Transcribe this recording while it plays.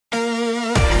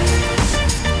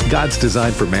God's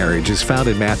design for marriage is found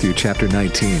in Matthew chapter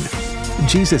 19.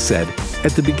 Jesus said,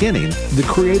 "At the beginning, the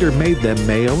Creator made them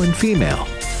male and female.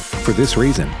 For this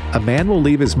reason, a man will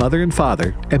leave his mother and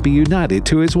father and be united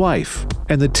to his wife,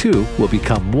 and the two will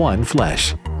become one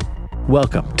flesh."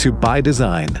 Welcome to By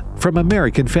Design from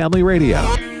American Family Radio.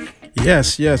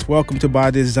 Yes. Welcome to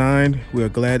By Design. We're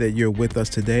glad that you're with us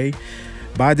today.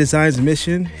 By Design's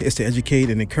mission is to educate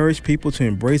and encourage people to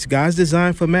embrace God's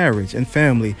design for marriage and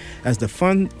family as the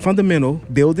fundamental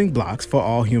building blocks for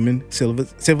all human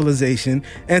civilization,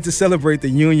 and to celebrate the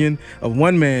union of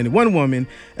one man, one woman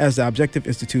as the objective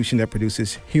institution that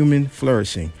produces human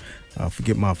flourishing.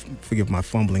 Forgive my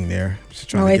fumbling there.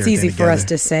 Oh, it's easy for us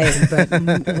to say,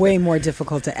 but way more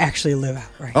difficult to actually live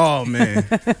out, right? Oh, man.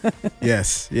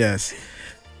 Yes.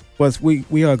 Well,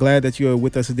 we are glad that you're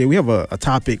with us today. We have a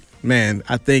topic, man,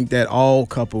 I think that all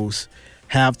couples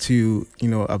have to,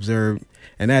 observe,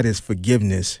 and that is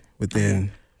forgiveness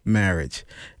within marriage.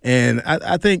 And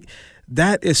I think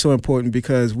that is so important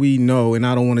because we know, and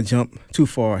I don't want to jump too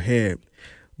far ahead,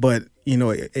 but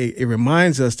it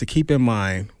reminds us to keep in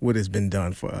mind what has been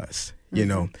done for us,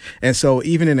 And so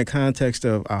even in the context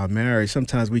of our marriage,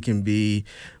 sometimes we can be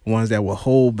ones that will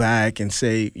hold back and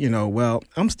say, well,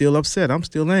 I'm still upset. I'm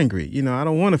still angry. I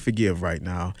don't want to forgive right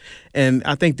now. And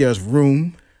I think there's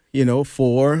room,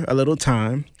 for a little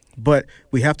time. But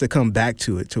we have to come back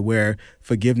to it, to where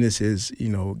forgiveness is,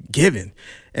 given.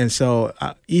 And so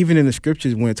even in the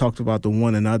scriptures, when it talks about the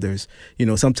one another's,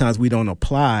 sometimes we don't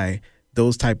apply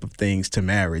those type of things to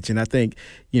marriage. And I think,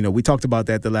 we talked about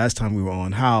that the last time we were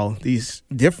on, how these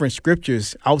different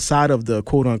scriptures outside of the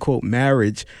quote unquote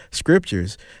marriage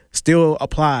scriptures still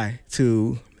apply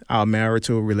to our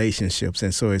marital relationships.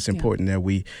 And so it's important that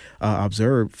we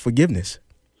observe forgiveness.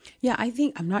 Yeah,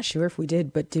 I'm not sure if we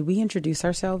did, but did we introduce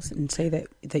ourselves and say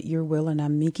that you're Will and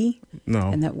I'm Miki?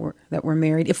 No. And that we're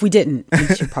married? If we didn't, we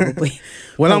should probably.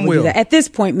 Well, I'm Will. At this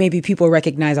point, maybe people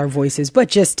recognize our voices, but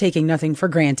just taking nothing for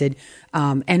granted.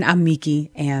 And I'm Miki,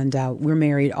 and we're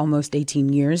married almost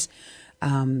 18 years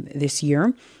this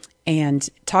year. And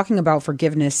talking about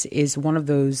forgiveness is one of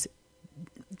those.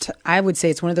 I would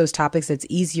say it's one of those topics that's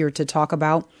easier to talk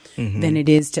about than it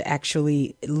is to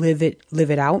actually live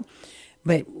it out.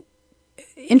 But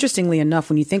interestingly enough,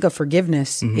 when you think of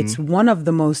forgiveness, it's one of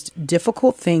the most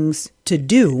difficult things to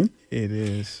do. It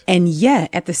is. And yet,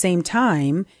 at the same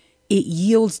time, it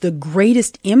yields the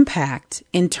greatest impact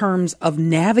in terms of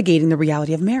navigating the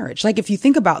reality of marriage. Like, if you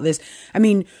think about this,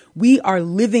 we are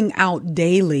living out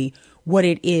daily what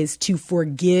it is to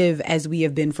forgive as we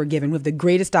have been forgiven. We have the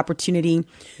greatest opportunity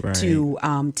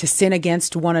to sin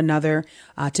against one another,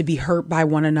 to be hurt by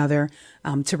one another,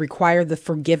 to require the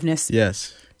forgiveness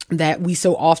that we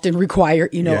so often require,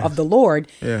 of the Lord.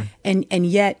 Yeah. And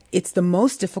yet it's the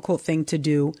most difficult thing to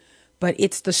do, but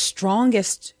it's the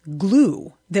strongest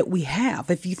glue that we have.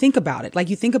 If you think about it, like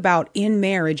you think about in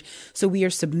marriage, so we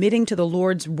are submitting to the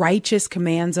Lord's righteous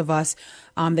commands of us,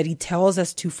 that he tells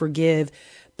us to forgive.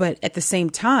 But at the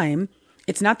same time,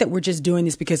 it's not that we're just doing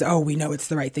this because, we know it's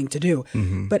the right thing to do.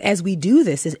 But as we do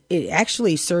this, it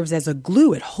actually serves as a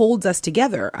glue. It holds us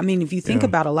together. If you think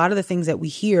about a lot of the things that we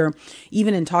hear,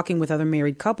 even in talking with other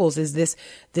married couples, is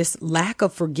this lack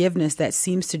of forgiveness that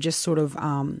seems to just sort of,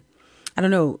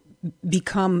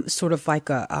 become sort of like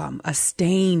a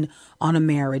stain on a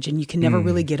marriage, and you can never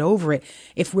really get over it.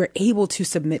 If we're able to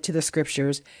submit to the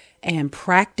scriptures and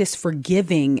practice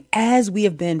forgiving as we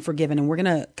have been forgiven, and we're going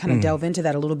to kind of delve into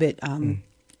that a little bit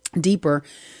deeper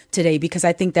today, because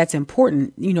I think that's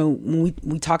important. When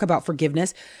we talk about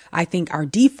forgiveness, I think our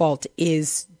default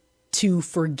is to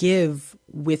forgive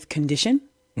with condition.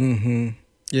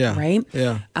 Yeah. Right?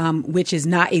 Yeah. Which is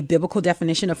not a biblical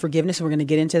definition of forgiveness. We're going to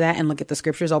get into that and look at the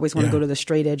scriptures. Always want to go to the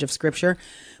straight edge of scripture.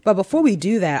 But before we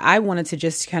do that, I wanted to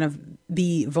just kind of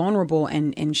be vulnerable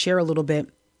and share a little bit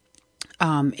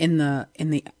on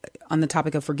the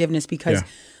topic of forgiveness, because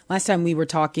last time we were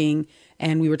talking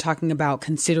about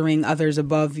considering others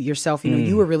above yourself.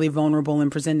 You were really vulnerable in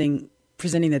presenting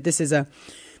that this is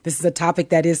a topic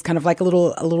that is kind of like a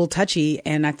little touchy.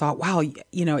 And I thought, wow,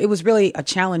 it was really a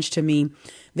challenge to me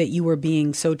that you were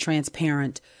being so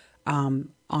transparent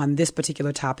on this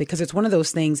particular topic, because it's one of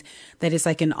those things that is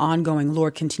like an ongoing,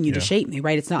 Lord, continue to shape me,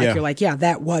 right? It's not like you're like,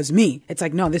 that was me. It's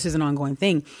like, no, this is an ongoing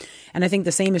thing. And I think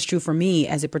the same is true for me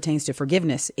as it pertains to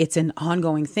forgiveness. It's an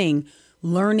ongoing thing,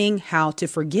 learning how to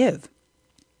forgive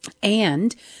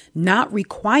and not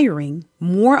requiring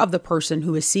more of the person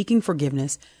who is seeking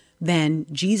forgiveness than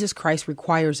Jesus Christ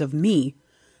requires of me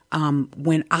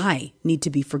when I need to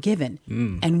be forgiven.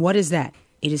 And what is that?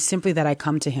 It is simply that I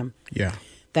come to him. Yeah.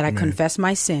 That I confess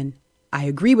my sin I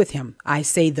agree with him. I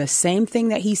say the same thing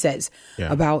that he says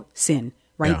about sin,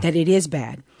 right? That it is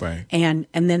bad. Right. And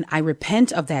then I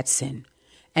repent of that sin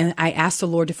and I ask the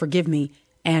Lord to forgive me.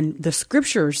 And the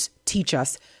scriptures teach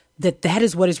us that that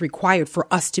is what is required for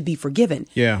us to be forgiven.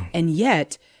 Yeah. And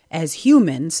yet, as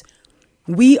humans,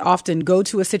 we often go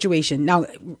to a situation. Now,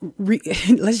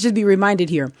 let's just be reminded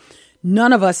here.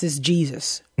 None of us is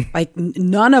Jesus. Like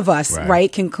none of us,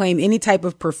 right, can claim any type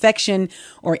of perfection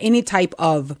or any type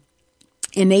of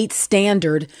innate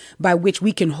standard by which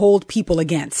we can hold people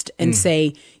against and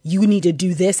say, you need to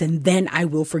do this and then I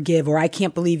will forgive, or I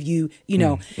can't believe you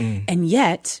know. And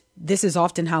yet, this is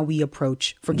often how we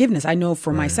approach forgiveness. I know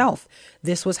for myself,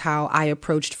 this was how I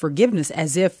approached forgiveness,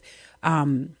 as if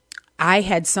I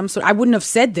had some sort. I wouldn't have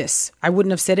said this. I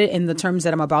wouldn't have said it in the terms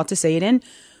that I'm about to say it in.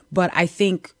 But I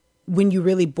think when you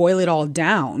really boil it all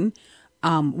down,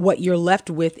 what you're left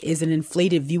with is an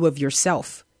inflated view of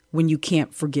yourself when you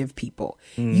can't forgive people.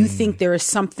 You think there is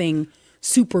something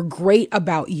super great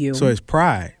about you. So it's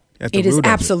pride. At the It root is of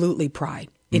absolutely pride.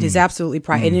 It is absolutely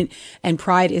pride. And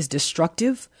pride is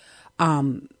destructive.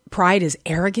 Pride is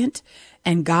arrogant.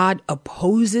 And God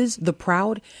opposes the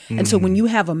proud. And so when you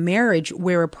have a marriage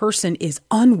where a person is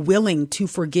unwilling to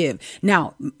forgive,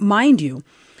 now, mind you,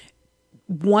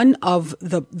 one of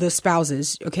the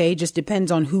spouses, okay, just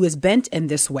depends on who is bent in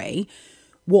this way,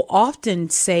 will often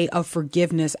say of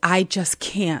forgiveness, I just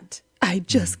can't. I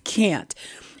just can't.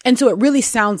 And so it really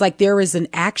sounds like there is an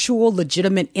actual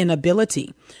legitimate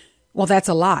inability. Well, that's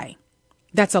a lie.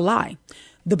 That's a lie.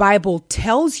 The Bible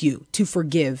tells you to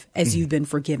forgive as you've been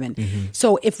forgiven.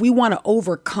 So if we want to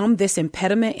overcome this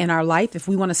impediment in our life, if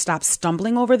we want to stop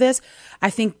stumbling over this, I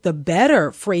think the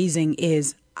better phrasing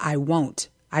is, I won't.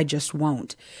 I just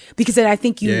won't. Because then I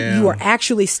think you are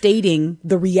actually stating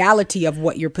the reality of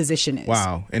what your position is.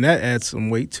 Wow. And that adds some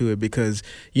weight to it because,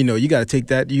 you got to take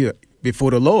that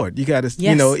before the Lord. You got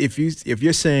to, if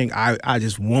you're saying, I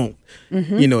just won't,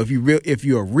 if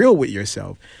you are real with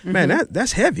yourself, man,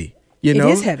 that's heavy. It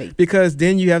is heavy. Because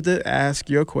then you have to ask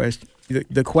your question,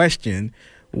 the question,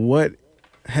 what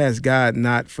has God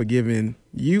not forgiven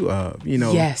you of?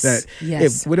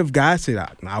 Yes. What if God said,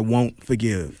 I won't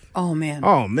forgive? Oh man.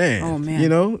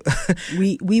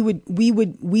 we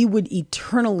would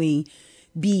eternally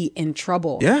be in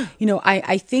trouble. Yeah.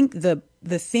 I think the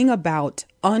thing about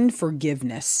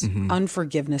unforgiveness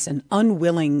and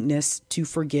unwillingness to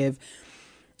forgive,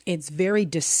 it's very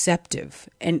deceptive.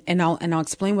 And I'll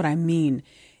explain what I mean.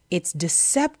 It's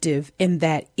deceptive in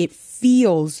that it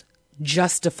feels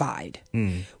justified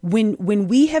when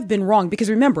we have been wrong. Because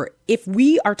remember, if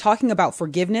we are talking about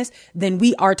forgiveness, then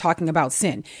we are talking about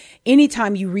sin.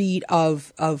 Anytime you read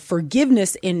of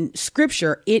forgiveness in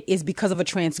scripture, it is because of a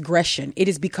transgression. It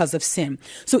is because of sin.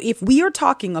 So if we are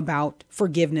talking about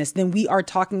forgiveness, then we are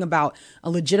talking about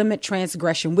a legitimate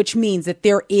transgression, which means that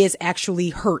there is actually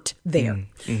hurt there.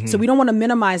 So we don't want to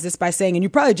minimize this by saying, and you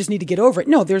probably just need to get over it.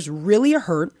 No, there's really a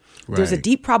hurt. Right. There's a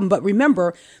deep problem. But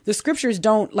remember, the scriptures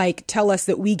don't tell us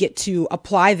that we get to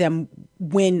apply them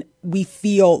when we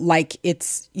feel like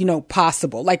it's,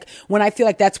 possible. Like when I feel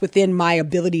like that's within my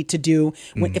ability to do,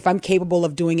 if I'm capable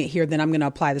of doing it here, then I'm going to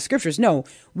apply the scriptures. No,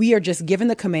 we are just given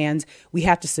the commands. We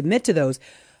have to submit to those.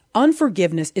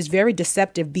 Unforgiveness is very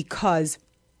deceptive because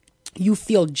you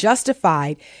feel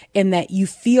justified in that you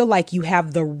feel like you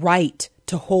have the right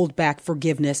to hold back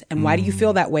forgiveness. And why do you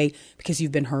feel that way? Because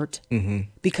you've been hurt.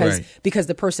 Because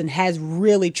the person has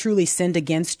really, truly sinned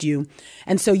against you.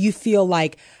 And so you feel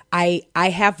like I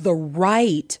have the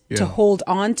right to hold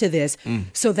on to this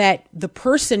so that the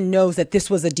person knows that this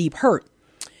was a deep hurt.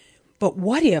 But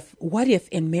what if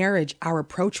in marriage our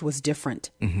approach was different?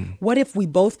 What if we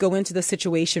both go into the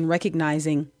situation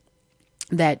recognizing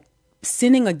that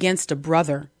sinning against a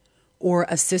brother or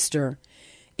a sister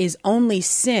is only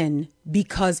sin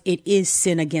because it is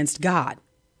sin against God?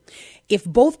 If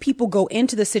both people go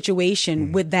into the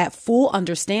situation with that full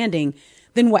understanding,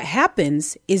 then what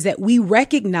happens is that we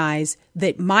recognize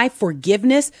that my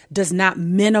forgiveness does not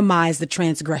minimize the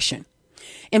transgression.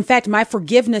 In fact, my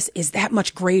forgiveness is that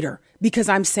much greater because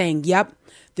I'm saying, yep,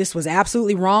 this was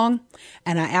absolutely wrong.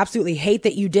 And I absolutely hate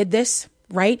that you did this.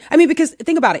 Right? I mean, because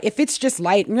think about it. If it's just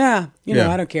light, I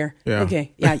don't care. Yeah.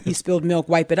 Okay. Yeah. You spilled milk,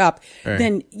 wipe it up. Right.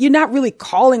 Then you're not really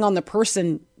calling on the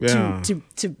person to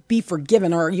be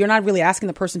forgiven, or you're not really asking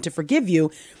the person to forgive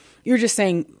you. You're just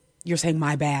saying,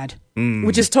 my bad,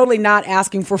 which is totally not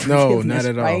asking for forgiveness. No, not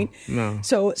at all. No.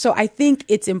 So I think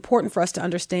it's important for us to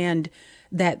understand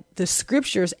that the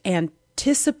scriptures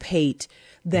anticipate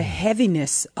the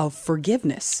heaviness of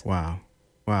forgiveness. Wow.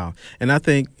 And I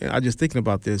think, I just thinking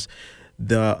about this,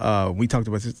 we talked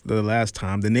about this the last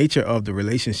time, the nature of the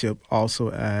relationship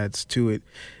also adds to it,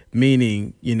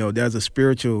 meaning, there's a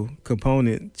spiritual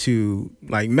component to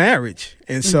like marriage.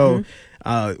 And so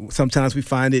sometimes we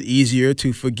find it easier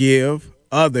to forgive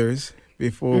others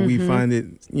before we find it,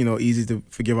 easy to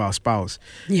forgive our spouse.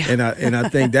 Yeah. And I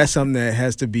think that's something that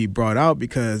has to be brought out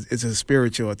because it's a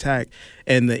spiritual attack,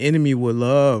 and the enemy would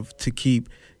love to keep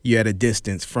you at a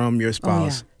distance from your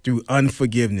spouse through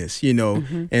unforgiveness,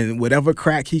 and whatever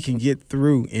crack he can get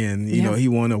through in, he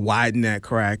want to widen that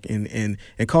crack and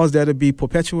cause there to be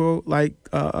perpetual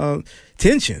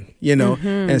tension,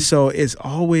 And so it's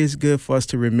always good for us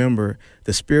to remember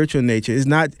the spiritual nature is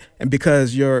not, and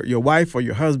because your wife or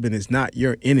your husband is not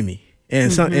your enemy.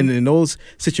 And and in those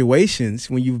situations,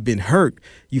 when you've been hurt,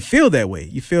 you feel that way.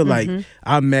 You feel like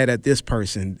I'm mad at this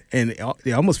person, and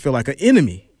they almost feel like an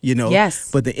enemy.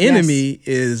 Yes. But the enemy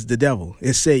is the devil.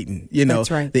 It's Satan. That's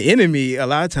right. The enemy a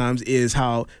lot of times is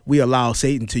how we allow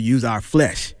Satan to use our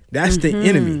flesh. That's the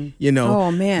enemy, Oh,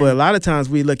 man. But a lot of times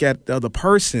we look at the other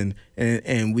person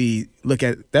and we look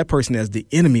at that person as the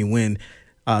enemy when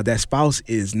that spouse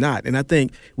is not. And I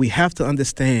think we have to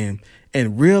understand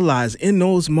and realize in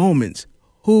those moments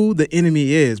who the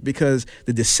enemy is, because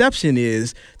the deception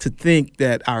is to think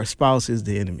that our spouse is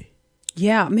the enemy.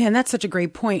 Yeah, man, that's such a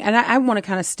great point. And I want to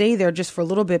kind of stay there just for a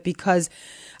little bit because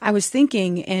I was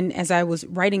thinking, and as I was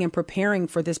writing and preparing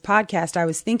for this podcast, I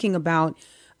was thinking about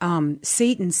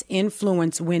Satan's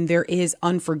influence when there is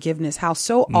unforgiveness, how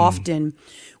so often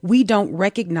we don't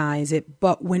recognize it.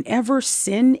 But whenever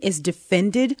sin is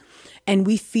defended and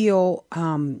we feel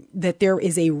that there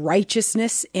is a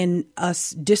righteousness in us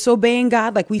disobeying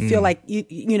God, like we feel like,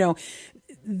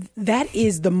 that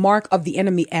is the mark of the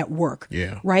enemy at work,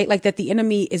 right? Like that the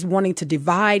enemy is wanting to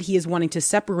divide. He is wanting to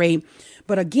separate.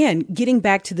 But again, getting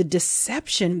back to the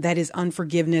deception that is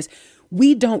unforgiveness,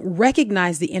 we don't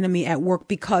recognize the enemy at work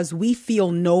because we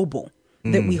feel noble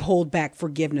that we hold back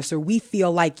forgiveness, or we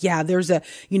feel like, there's a,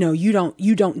 you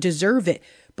don't deserve it.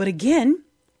 But again,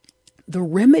 the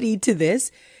remedy to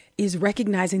this is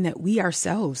recognizing that we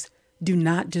ourselves do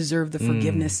not deserve the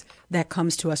forgiveness that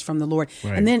comes to us from the Lord.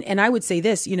 Right. And I would say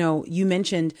this, you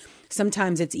mentioned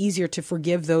sometimes it's easier to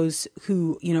forgive those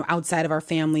who, outside of our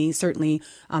family, certainly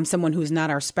someone who is not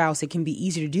our spouse, it can be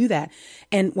easier to do that.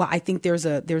 And I think there's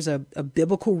a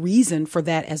biblical reason for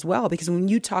that as well, because when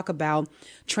you talk about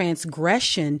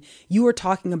transgression, you are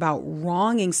talking about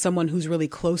wronging someone who's really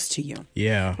close to you.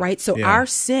 Yeah. Right. So our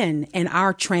sin and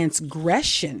our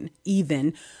transgression,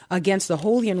 even against the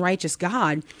holy and righteous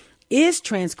God, is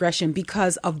transgression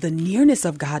because of the nearness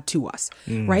of God to us,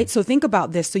 right? So think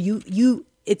about this. So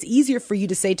it's easier for you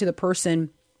to say to the person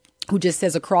who just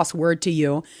says a cross word to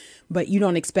you, but you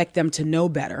don't expect them to know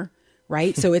better,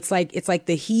 right? So it's like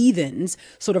the heathens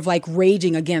sort of like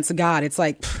raging against God. It's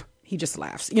like, he just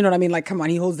laughs. You know what I mean? Like, come on,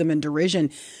 he holds them in derision.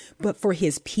 But for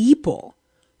his people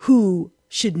who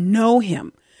should know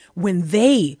him, when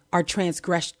they are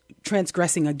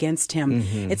transgressing against him,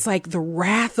 it's like the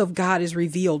wrath of God is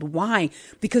revealed. Why?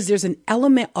 Because there's an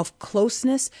element of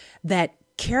closeness that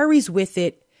carries with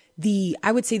it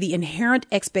I would say the inherent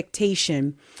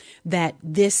expectation that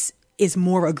this is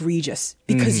more egregious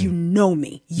because you know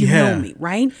me, know me,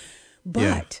 right?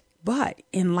 But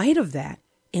in light of that,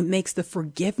 it makes the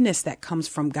forgiveness that comes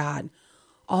from God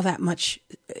all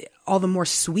the more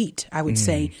sweet, I would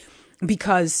say,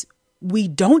 because we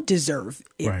don't deserve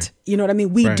it. Right. You know what I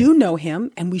mean? We do know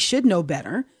him and we should know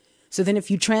better. So then if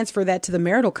you transfer that to the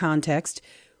marital context,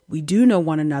 we do know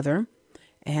one another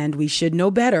and we should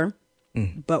know better,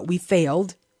 but we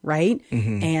failed, right?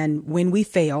 And when we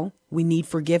fail, we need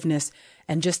forgiveness.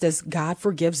 And just as God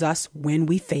forgives us when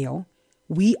we fail,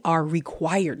 we are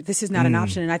required. This is not an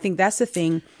option. And I think that's the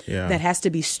thing that has to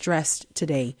be stressed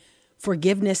today.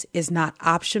 Forgiveness is not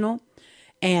optional,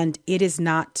 and it is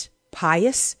not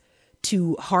pious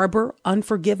to harbor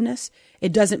unforgiveness.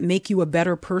 It doesn't make you a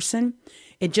better person.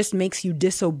 It just makes you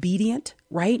disobedient,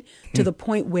 right? To the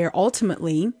point where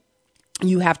ultimately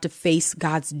you have to face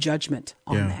God's judgment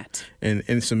on that. And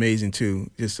it's amazing too,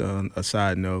 just a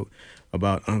side note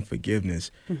about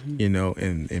unforgiveness,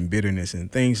 and bitterness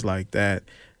and things like that.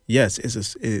 Yes,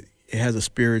 it has a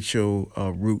spiritual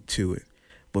root to it,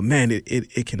 but man,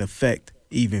 it can affect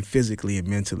even physically and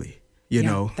mentally.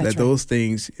 Those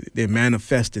things, they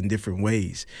manifest in different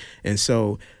ways. And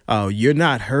so you're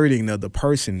not hurting the other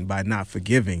person by not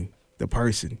forgiving the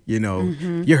person,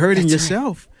 you're hurting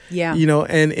yourself. Right. Yeah.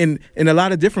 And in a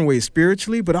lot of different ways,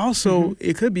 spiritually, but also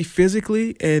it could be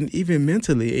physically and even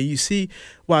mentally. And you see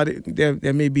while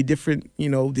there may be different,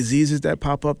 diseases that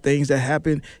pop up, things that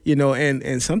happen,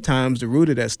 and sometimes the root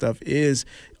of that stuff is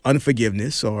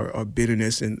unforgiveness or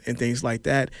bitterness and things like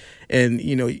that. And,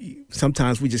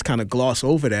 sometimes we just kind of gloss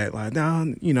over that, like,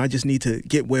 no, I just need to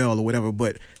get well or whatever,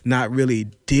 but not really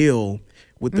deal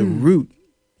with the root,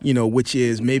 which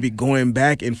is maybe going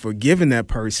back and forgiving that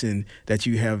person that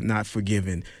you have not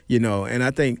forgiven, And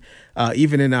I think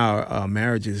even in our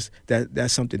marriages,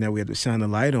 that's something that we have to shine a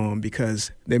light on,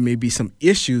 because there may be some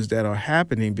issues that are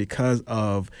happening because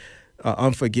of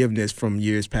unforgiveness from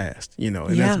years past, and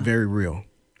that's very real.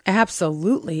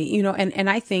 Absolutely. And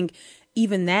I think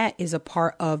even that is a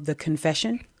part of the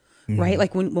confession, right?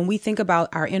 Like when we think about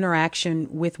our interaction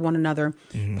with one another,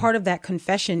 part of that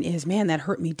confession is, man, that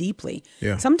hurt me deeply.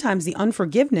 Yeah. Sometimes the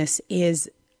unforgiveness is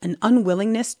an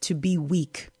unwillingness to be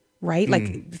weak. Right?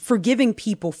 Like forgiving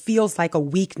people feels like a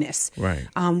weakness. Right.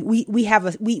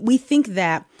 We think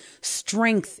that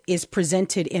strength is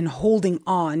presented in holding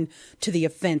on to the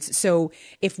offense. So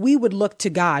if we would look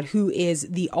to God, who is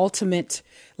the ultimate,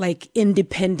 like,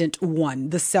 independent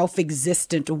one, the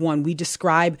self-existent one, we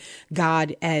describe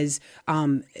God as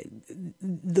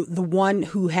the one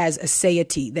who has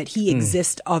aseity, that he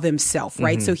exists of himself,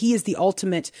 right? So he is the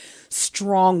ultimate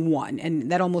strong one.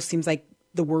 And that almost seems like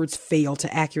the words fail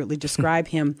to accurately describe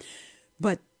him.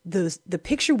 But the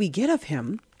picture we get of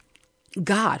him,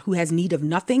 God, who has need of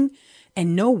nothing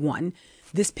and no one,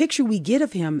 this picture we get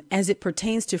of him as it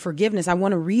pertains to forgiveness, I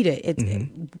want to read it. It's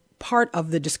part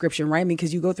of the description, right?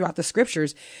 Because you go throughout the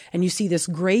scriptures and you see this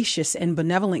gracious and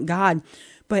benevolent God.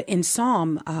 But in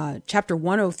Psalm chapter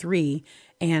 103,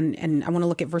 and I want to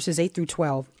look at verses 8 through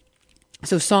 12.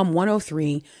 So Psalm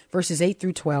 103, verses 8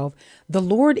 through 12, the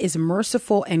Lord is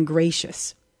merciful and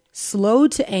gracious, slow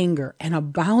to anger and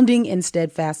abounding in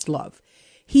steadfast love.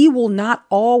 He will not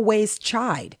always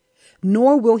chide,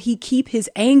 nor will he keep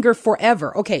his anger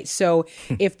forever. Okay, so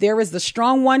if there is the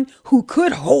strong one who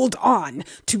could hold on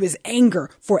to his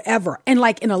anger forever, and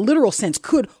like in a literal sense,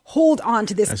 could hold on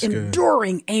to this That's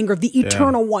enduring good. Anger, the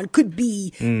eternal one could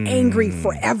be angry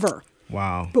forever.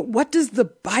 Wow. But what does the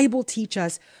Bible teach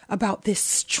us about this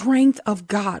strength of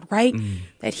God, right?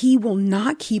 That he will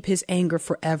not keep his anger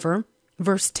forever.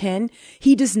 Verse 10,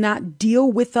 he does not deal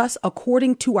with us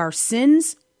according to our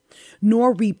sins,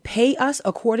 nor repay us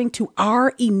according to our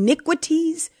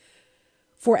iniquities.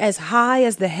 For as high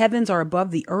as the heavens are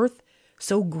above the earth,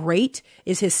 so great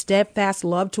is his steadfast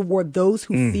love toward those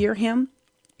who fear him.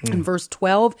 In verse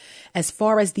 12, as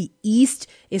far as the east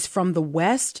is from the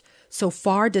west, so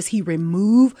far does he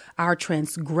remove our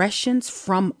transgressions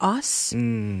from us.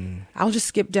 I'll just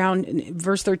skip down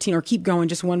verse 13 or keep going.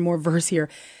 Just one more verse here.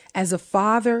 As a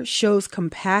father shows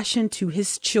compassion to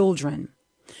his children,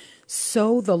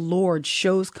 so the Lord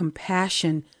shows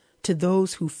compassion to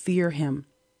those who fear him.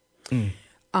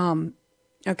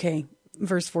 Okay,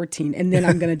 verse 14. And then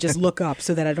I'm going to just look up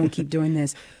so that I don't keep doing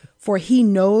this. For he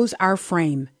knows our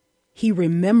frame. He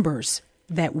remembers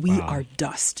that we are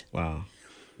dust. Wow.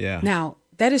 Yeah. Now,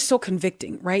 that is so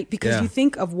convicting, right? Because you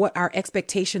think of what our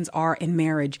expectations are in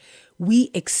marriage. We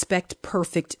expect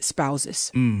perfect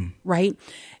spouses, right?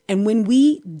 And when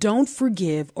we don't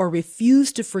forgive or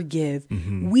refuse to forgive,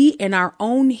 we in our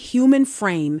own human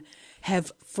frame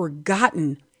have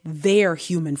forgotten their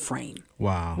human frame.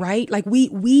 Wow. Right? Like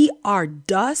we are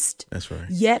dust. That's right.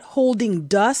 Yet holding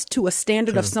dust to a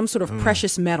standard of some sort of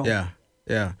precious metal. Yeah.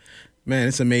 Yeah. Man,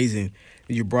 it's amazing.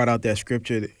 You brought out that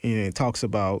scripture and it talks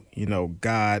about,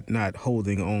 God not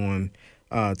holding on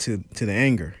to the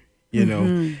anger,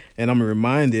 and I'm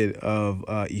reminded of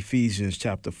Ephesians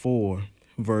chapter 4,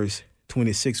 verse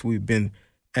 26. We've been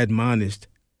admonished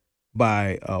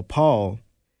by Paul,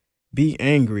 be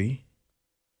angry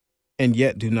and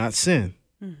yet do not sin.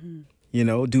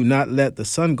 Do not let the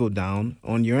sun go down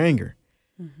on your anger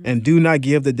and do not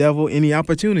give the devil any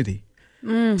opportunity.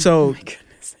 So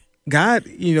God,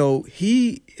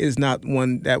 he is not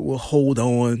one that will hold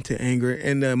on to anger.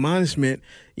 And the admonishment,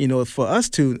 for us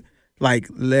to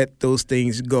let those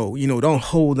things go, don't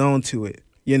hold on to it,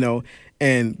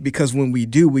 and because when we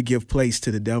do, we give place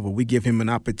to the devil. We give him an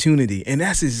opportunity. And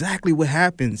that's exactly what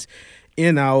happens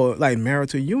in our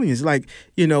marital unions.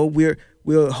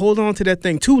 We'll hold on to that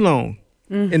thing too long.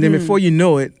 And then before you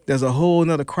know it, there's a whole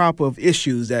nother crop of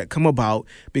issues that come about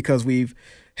because we've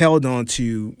held on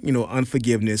to,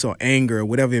 unforgiveness or anger or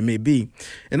whatever it may be.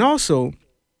 And also,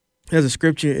 there's a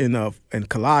scripture in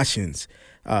Colossians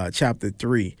chapter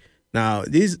 3. Now,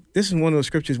 this is one of those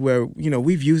scriptures where,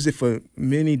 we've used it for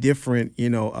many different,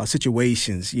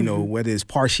 situations, whether it's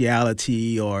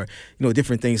partiality or,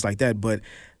 different things like that. But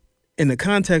in the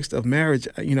context of marriage,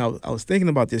 I was thinking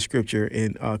about this scripture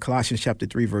in Colossians chapter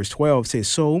 3, verse 12. It says,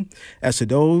 so as to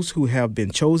those who have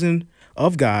been chosen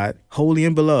of God, holy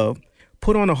and beloved,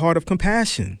 put on a heart of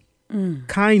compassion,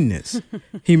 kindness,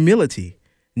 humility,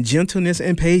 gentleness,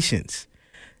 and patience.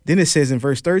 Then it says in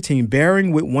verse 13,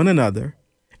 bearing with one another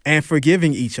and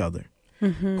forgiving each other.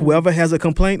 Whoever has a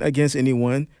complaint against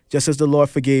anyone, just as the Lord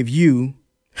forgave you,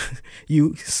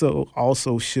 you so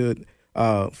also should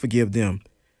forgive them.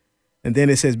 And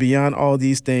then it says, beyond all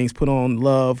these things, put on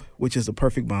love, which is the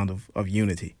perfect bond of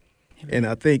unity. Amen. And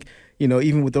I think,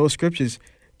 even with those scriptures,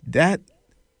 that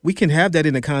we can have that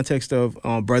in the context of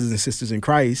brothers and sisters in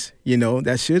Christ.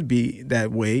 That should be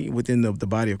that way within the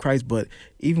body of Christ. But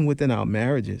even within our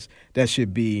marriages, that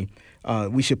should be,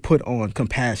 we should put on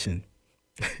compassion,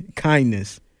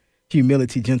 kindness,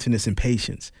 humility, gentleness, and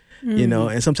patience.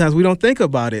 And sometimes we don't think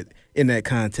about it in that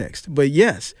context. But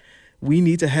yes, we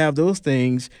need to have those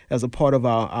things as a part of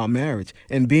our marriage,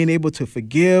 and being able to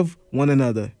forgive one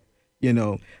another,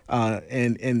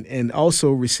 and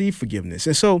also receive forgiveness.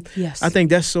 And so yes. I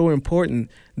think that's so important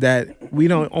that we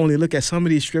don't only look at some of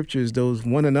these scriptures, those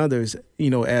one another's,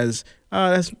 as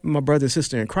that's my brother and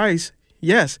sister in Christ.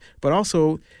 Yes, but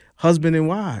also husband and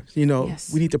wives,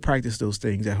 yes. We need to practice those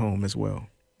things at home as well.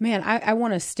 Man, I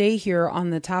want to stay here on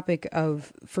the topic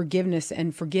of forgiveness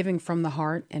and forgiving from the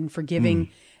heart and forgiving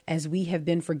as we have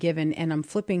been forgiven. And I'm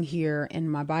flipping here in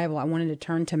my Bible. I wanted to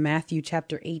turn to Matthew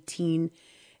chapter 18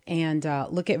 and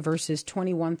look at verses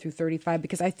 21 through 35,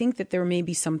 because I think that there may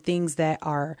be some things that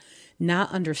are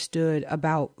not understood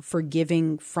about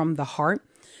forgiving from the heart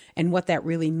and what that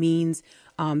really means.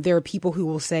 There are people who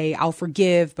will say, I'll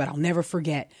forgive, but I'll never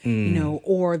forget,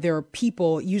 or there are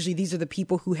people, usually these are the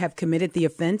people who have committed the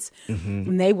offense,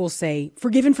 and they will say,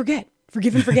 forgive and forget.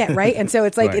 Forgive and forget, right? And so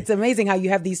it's like, It's amazing how you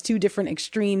have these two different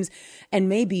extremes, and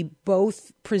maybe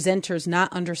both presenters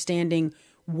not understanding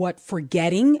what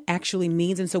forgetting actually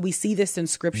means. And so we see this in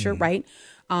scripture, right?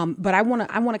 But I want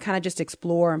to kind of just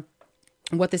explore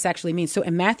what this actually means. So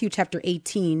in Matthew chapter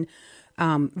 18,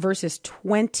 verses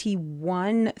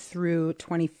 21 through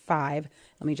 25,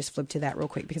 let me just flip to that real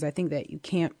quick, because I think that you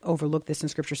can't overlook this in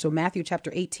scripture. So Matthew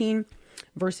chapter 18,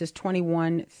 verses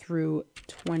 21 through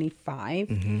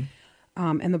 25.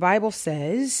 And the Bible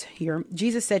says here,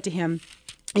 Jesus said to him,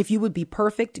 if you would be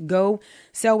perfect, go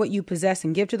sell what you possess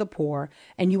and give to the poor,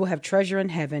 and you will have treasure in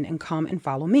heaven, and come and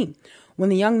follow me. When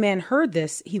the young man heard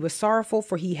this, he was sorrowful,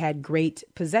 for he had great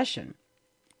possession.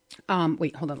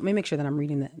 Wait, hold on. Let me make sure that I'm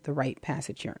reading the right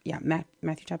passage here. Yeah,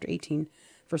 Matthew chapter 18,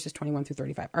 verses 21 through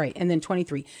 35. All right, and then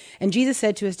 23. And Jesus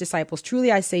said to his disciples,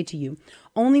 truly I say to you,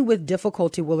 only with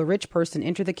difficulty will a rich person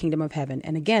enter the kingdom of heaven.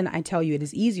 And again, I tell you, it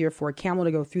is easier for a camel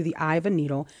to go through the eye of a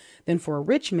needle than for a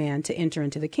rich man to enter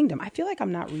into the kingdom. I feel like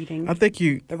I'm not reading I think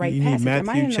the right you passage. need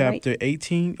Matthew chapter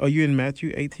 18. Are you in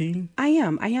Matthew 18? I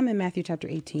am in Matthew chapter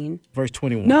 18. Verse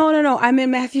 21. No. I'm in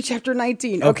Matthew chapter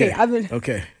 19.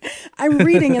 Okay. I'm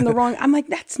reading in the wrong. I'm like,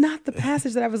 that's not the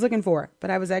passage that I was looking for. But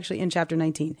I was actually in chapter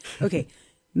 19. Okay.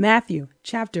 Matthew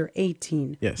chapter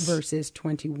 18, verses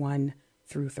 21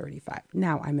 through 35.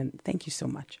 Now I'm in. Thank you so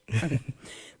much. Okay.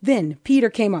 Then Peter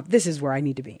came up. This is where I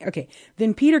need to be. Okay.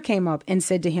 Then Peter came up and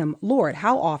said to him, Lord,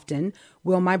 how often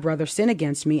will my brother sin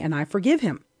against me and I forgive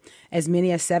him? As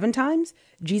many as 7 times?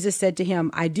 Jesus said to him,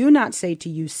 I do not say to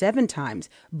you 7 times,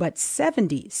 but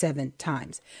 77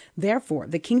 times. Therefore,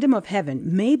 the kingdom of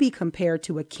heaven may be compared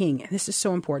to a king. And this is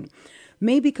so important.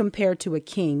 May be compared to a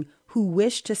king who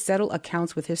wished to settle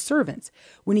accounts with his servants.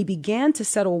 When he began to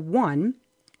settle, one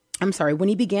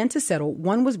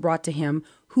was brought to him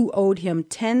who owed him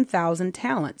 10,000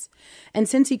 talents. And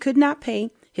since he could not pay,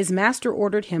 his master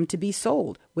ordered him to be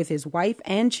sold with his wife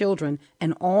and children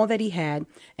and all that he had,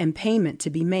 and payment to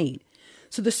be made.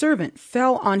 So the servant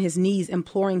fell on his knees,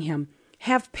 imploring him,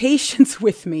 have patience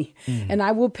with me, and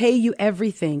I will pay you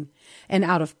everything. And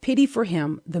out of pity for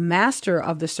him, the master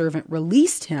of the servant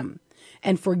released him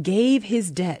and forgave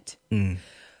his debt.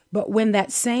 But when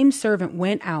that same servant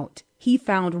went out, he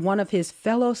found one of his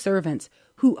fellow servants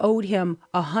who owed him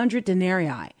 100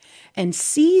 denarii. And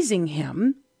seizing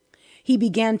him, he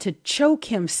began to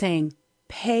choke him, saying,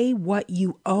 pay what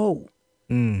you owe.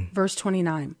 Verse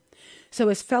 29. So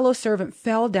his fellow servant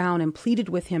fell down and pleaded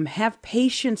with him, have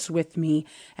patience with me,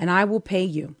 and I will pay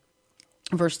you.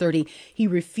 Verse 30. He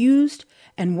refused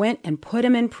and went and put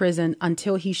him in prison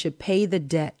until he should pay the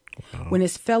debt. Wow. When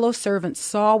his fellow servants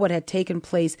saw what had taken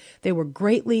place, they were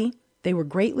greatly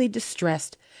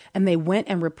distressed, and they went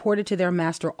and reported to their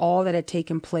master all that had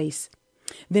taken place.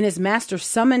 Then his master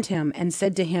summoned him and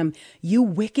said to him, you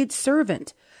wicked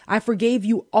servant, I forgave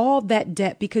you all that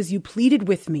debt because you pleaded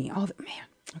with me.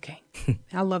 Okay.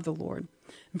 I love the Lord.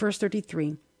 Verse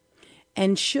 33,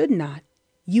 and should not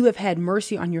you have had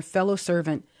mercy on your fellow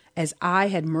servant as I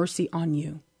had mercy on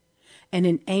you? And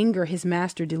in anger, his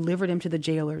master delivered him to the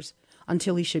jailers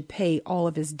until he should pay all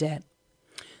of his debt.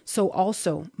 So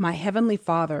also my heavenly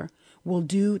Father will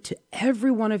do to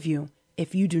every one of you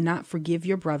if you do not forgive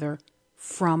your brother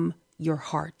from your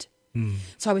heart.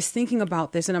 So I was thinking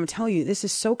about this, and I'm telling you, this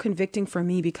is so convicting for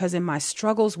me, because in my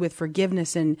struggles with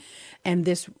forgiveness and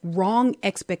this wrong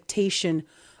expectation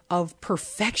of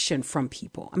perfection from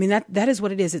people. I mean, that is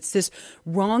what it is. It's this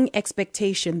wrong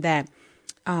expectation that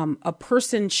a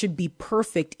person should be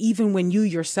perfect even when you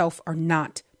yourself are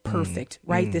not perfect,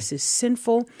 right? This is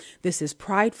sinful. This is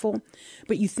prideful.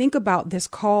 But you think about this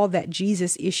call that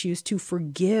Jesus issues to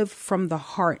forgive from the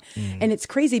heart. And it's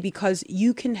crazy because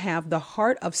you can have the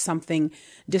heart of something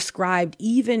described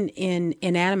even in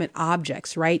inanimate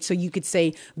objects, right? So you could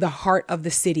say the heart of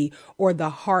the city or the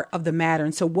heart of the matter.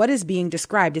 And so what is being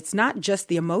described? It's not just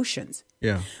the emotions,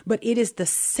 but it is the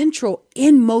central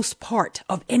inmost part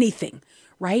of anything.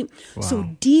 Right. Wow. So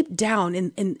deep down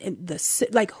in the,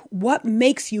 like, what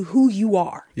makes you who you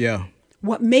are? Yeah.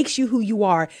 What makes you who you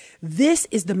are? This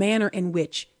is the manner in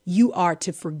which you are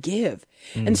to forgive.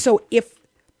 And so if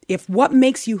what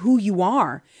makes you who you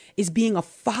are is being a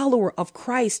follower of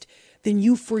Christ, then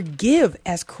you forgive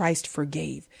as Christ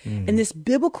forgave. And this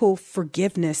biblical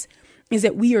forgiveness is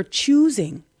that we are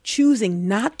choosing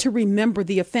not to remember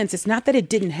the offense. It's not that it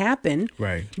didn't happen,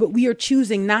 right? But we are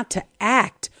choosing not to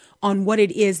act on what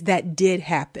it is that did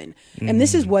happen. And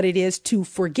this is what it is to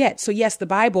forget. So yes, the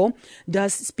Bible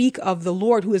does speak of the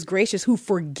Lord who is gracious, who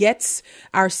forgets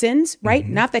our sins, right?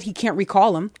 Not that he can't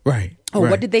recall them. Right. Oh,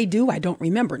 what did they do? I don't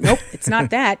remember. Nope, it's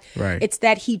not that. It's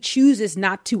that he chooses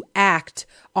not to act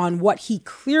on what he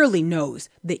clearly knows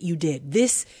that you did.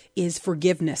 This is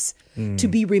forgiveness. To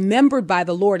be remembered by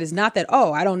the Lord is not that,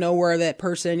 oh, I don't know where that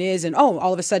person is, and oh,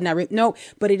 all of a sudden no,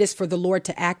 but it is for the Lord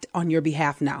to act on your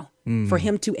behalf now, for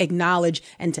him to acknowledge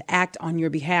and to act on your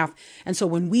behalf. And so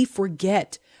when we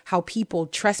forget how people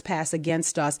trespass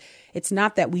against us, it's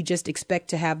not that we just expect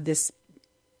to have this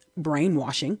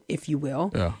brainwashing, if you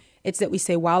will. Yeah. It's that we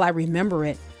say, while I remember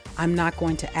it, I'm not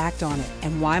going to act on it.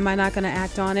 And why am I not going to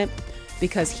act on it?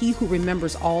 Because he who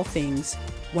remembers all things,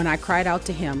 when I cried out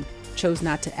to him, chose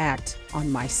not to act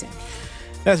on my sin.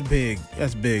 That's big.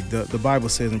 That's big. The Bible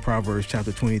says in Proverbs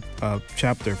chapter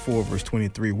 4, verse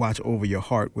 23, watch over your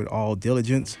heart with all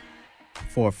diligence,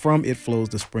 for from it flows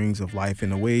the springs of life.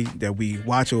 And the way that we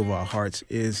watch over our hearts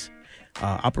is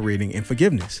operating in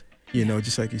forgiveness. You know,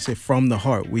 just like you said, from the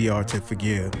heart, we are to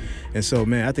forgive. And so,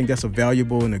 man, I think that's a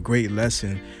valuable and a great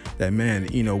lesson that,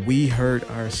 man, you know, we hurt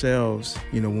ourselves,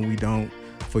 you know, when we don't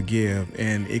forgive,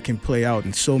 and it can play out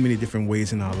in so many different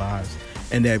ways in our lives,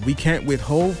 and that we can't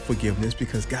withhold forgiveness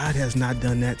because God has not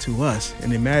done that to us.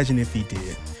 And imagine if he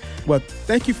did. Well,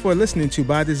 thank you for listening to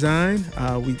By Design.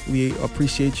 We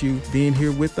appreciate you being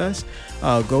here with us.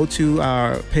 Go to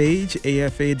our page,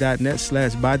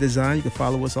 afa.net/bydesign. You can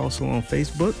follow us also on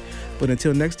Facebook. But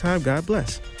until next time, God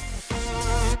bless.